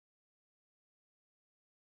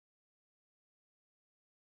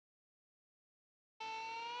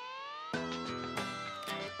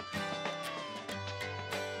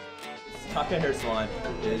Taka Hair Salon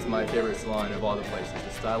is my favorite salon of all the places.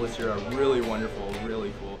 The stylists here are really wonderful,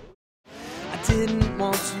 really cool. I didn't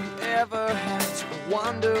want to ever have to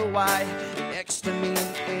wonder why you're next to me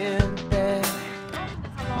in bed.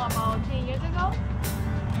 About 10 years ago,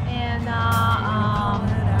 and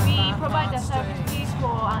we provide the services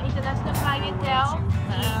for international clientele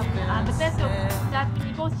in the best of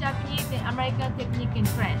Japanese, both Japanese and American technique and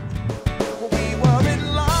trend. We were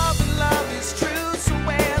in love and love is true, so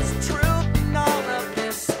where's the truth in all of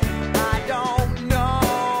this? I don't know,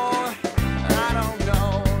 I don't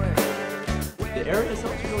know. The area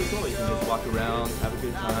itself is really cool. You can just walk around, have a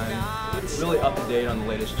good time. It's really up to date on the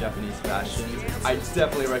latest Japanese fashions. I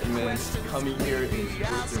definitely recommend coming here. It is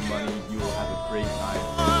worth your money. You will have a great time.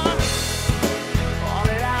 All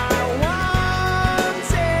that I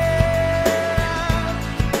wanted,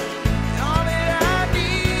 all that I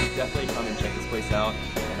need. Definitely come and check this place out,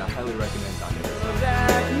 and I highly recommend Taka Hair Salon.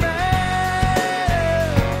 That matters.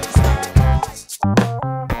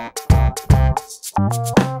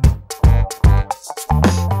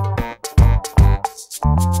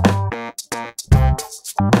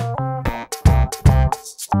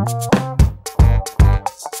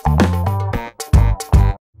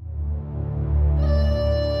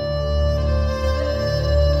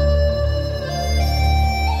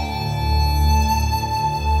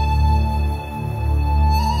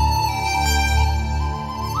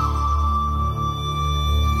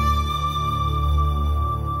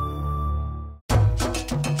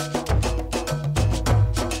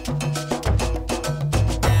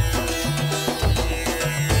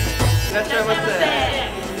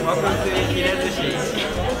 Welcome to Hirezushi.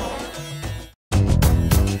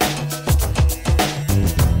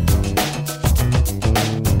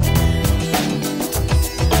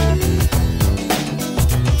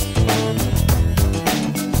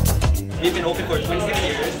 We've been open for 26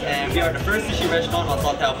 years, and we are the first sushi restaurant on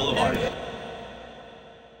Sawtelle Boulevard.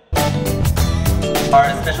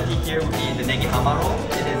 Our specialty here would be the negi hama roll.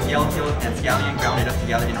 It is yellowtail and scallion grounded up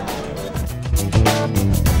together in a roll.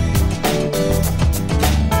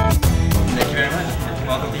 Thank you very much.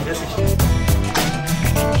 Welcome to Hirezushi.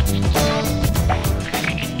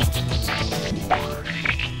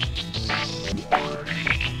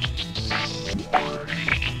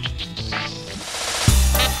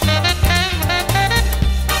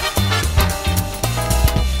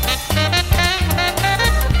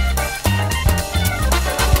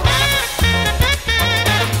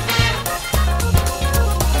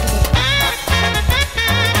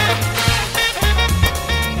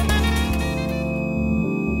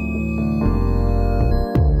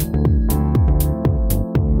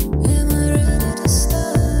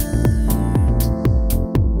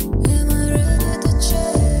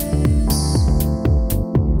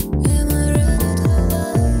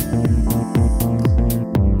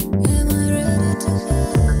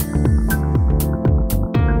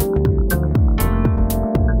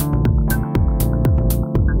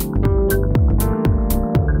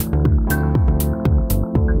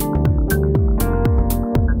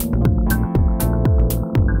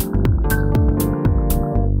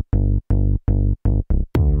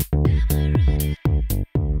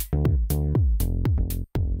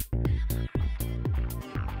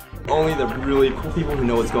 Only the really cool people who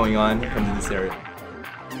know what's going on come to this area.